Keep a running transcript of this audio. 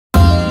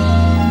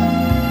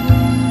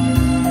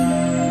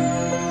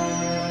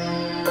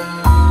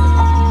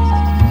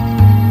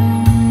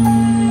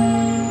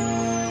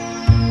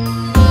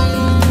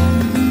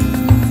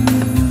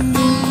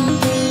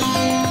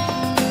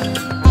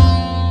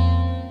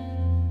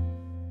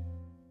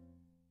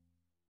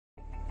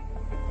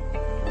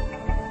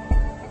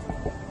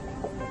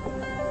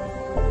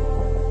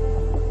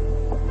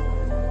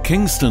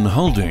Kingston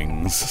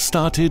Holdings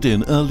started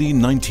in early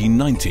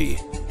 1990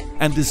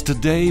 and is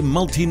today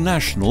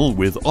multinational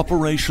with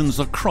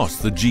operations across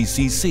the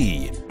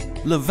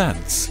GCC,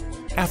 Levant,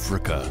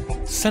 Africa,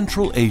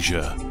 Central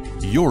Asia,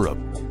 Europe,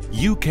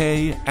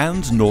 UK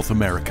and North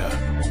America.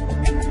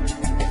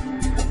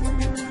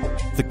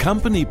 The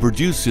company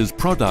produces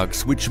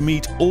products which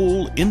meet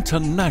all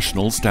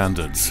international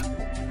standards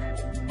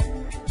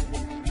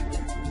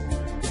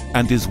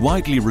and is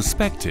widely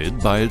respected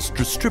by its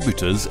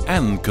distributors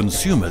and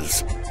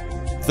consumers.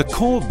 The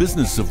core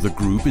business of the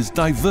group is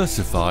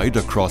diversified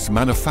across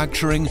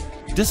manufacturing,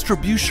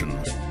 distribution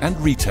and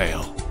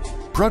retail.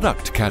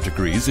 Product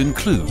categories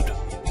include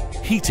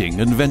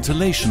heating and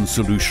ventilation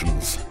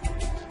solutions,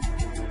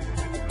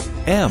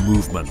 air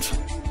movement,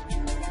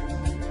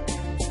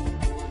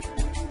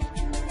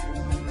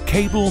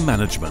 cable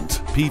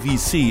management,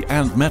 PVC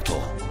and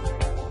metal,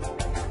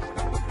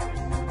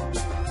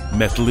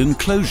 metal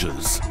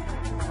enclosures,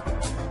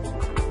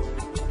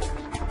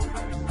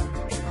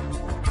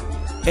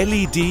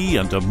 LED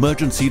and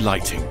emergency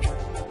lighting,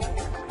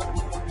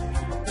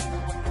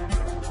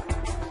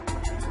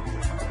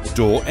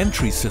 door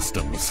entry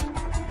systems,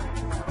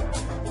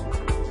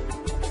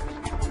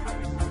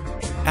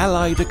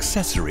 allied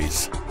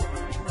accessories,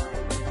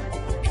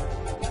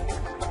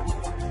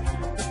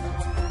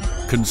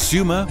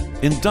 consumer,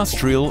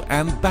 industrial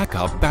and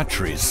backup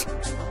batteries,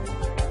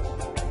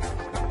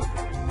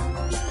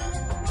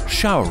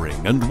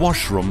 showering and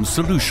washroom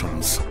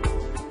solutions,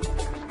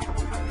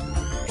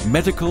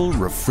 medical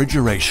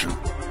refrigeration,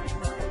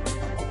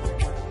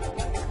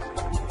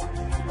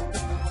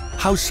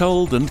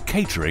 household and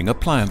catering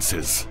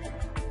appliances.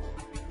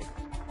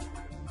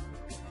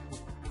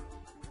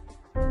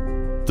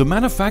 The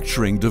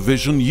manufacturing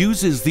division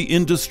uses the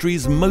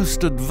industry's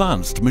most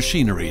advanced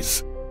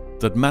machineries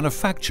that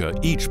manufacture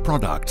each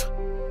product.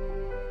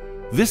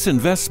 This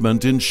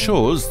investment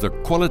ensures the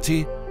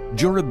quality,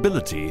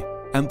 durability,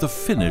 and the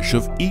finish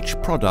of each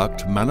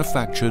product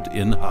manufactured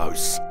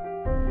in-house.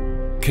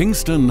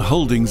 Kingston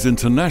Holdings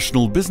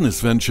International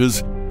Business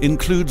Ventures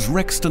includes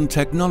Rexton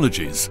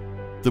Technologies,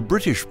 the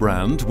British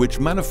brand which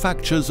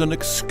manufactures an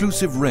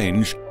exclusive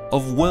range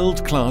of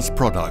world-class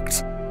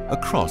products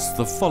across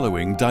the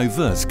following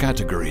diverse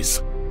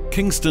categories.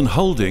 Kingston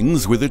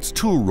Holdings, with its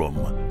tool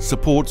room,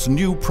 supports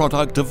new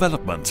product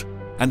development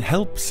and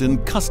helps in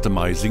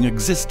customizing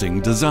existing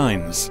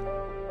designs.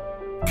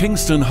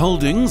 Kingston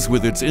Holdings,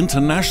 with its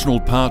international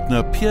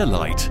partner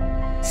Pierlight,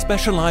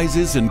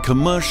 specializes in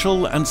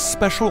commercial and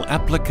special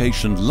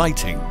application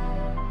lighting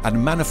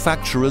and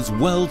manufactures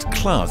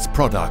world-class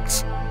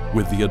products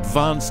with the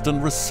advanced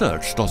and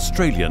researched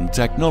Australian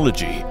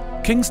technology.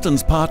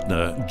 Kingston's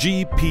partner,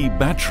 GP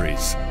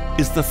Batteries,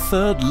 is the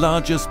third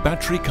largest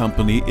battery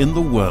company in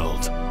the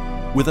world,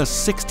 with a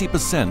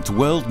 60%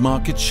 world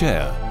market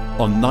share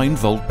on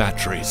 9-volt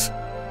batteries.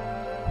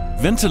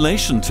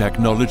 Ventilation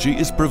technology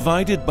is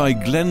provided by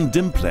Glen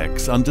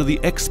Dimplex under the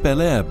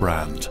Expelair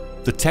brand,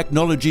 the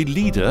technology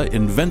leader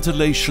in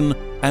ventilation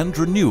and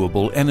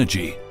renewable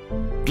energy.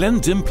 Glen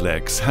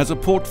Dimplex has a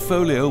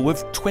portfolio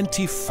of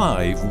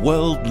 25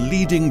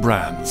 world-leading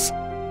brands,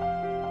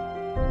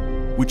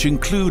 which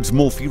includes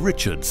Morphy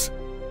Richards,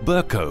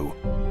 Burco,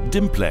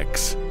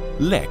 Dimplex,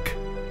 Lec,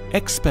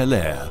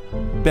 Expelair,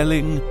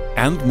 Belling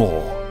and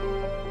more.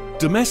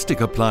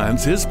 Domestic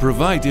appliances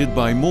provided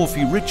by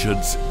Morphy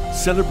Richards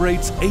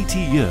celebrates 80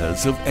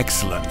 years of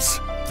excellence.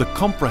 The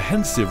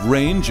comprehensive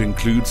range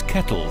includes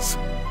kettles,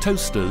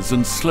 toasters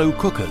and slow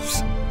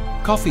cookers,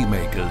 coffee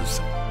makers,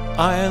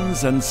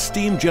 irons and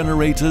steam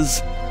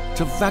generators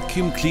to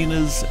vacuum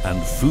cleaners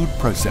and food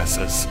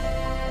processors.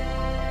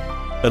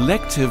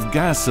 Elective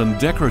gas and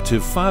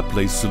decorative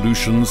fireplace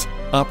solutions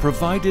are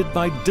provided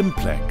by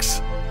Dimplex,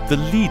 the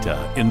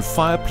leader in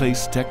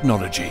fireplace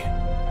technology.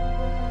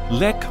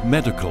 Lec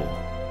Medical,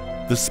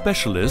 the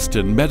specialist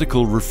in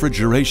medical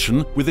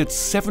refrigeration with its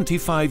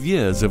 75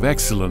 years of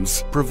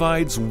excellence,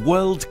 provides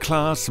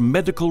world-class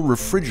medical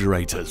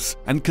refrigerators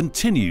and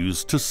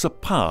continues to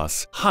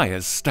surpass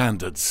highest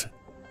standards.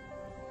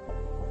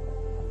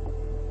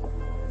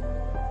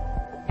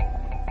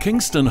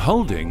 Kingston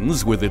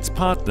Holdings, with its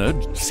partner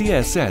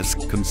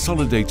CSS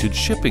Consolidated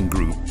Shipping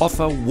Group,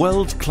 offer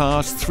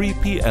world-class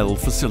 3PL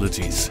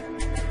facilities.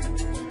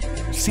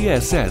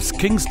 CSS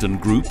Kingston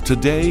Group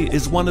today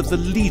is one of the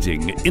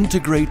leading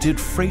integrated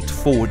freight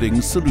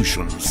forwarding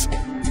solutions.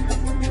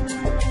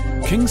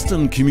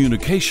 Kingston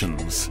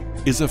Communications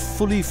is a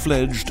fully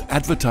fledged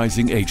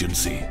advertising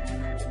agency,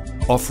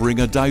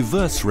 offering a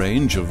diverse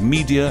range of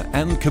media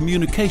and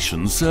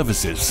communications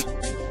services.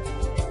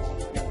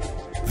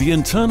 The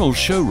internal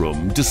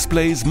showroom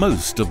displays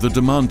most of the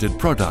demanded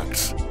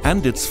products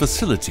and its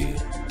facility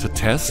to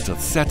test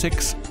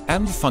aesthetics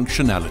and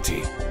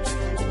functionality.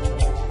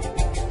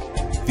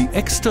 The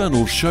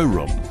external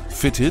showroom,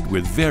 fitted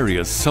with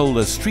various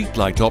solar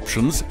streetlight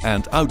options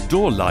and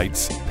outdoor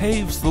lights,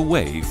 paves the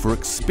way for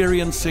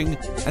experiencing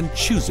and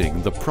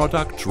choosing the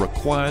product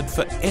required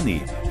for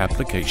any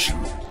application.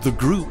 The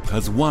group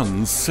has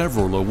won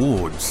several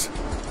awards,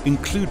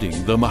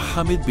 including the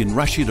Mohammed bin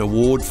Rashid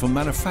Award for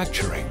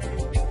Manufacturing,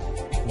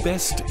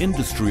 Best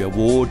Industry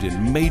Award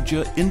in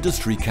Major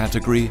Industry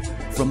category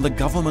from the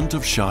Government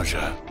of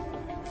Sharjah,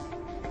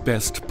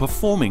 Best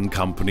Performing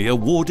Company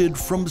awarded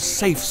from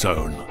Safe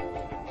Zone,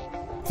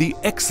 the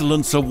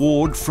Excellence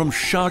Award from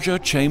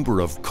Sharjah Chamber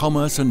of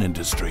Commerce and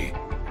Industry,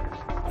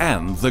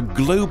 and the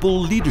Global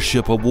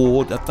Leadership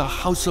Award at the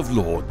House of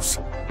Lords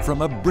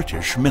from a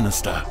British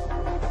minister.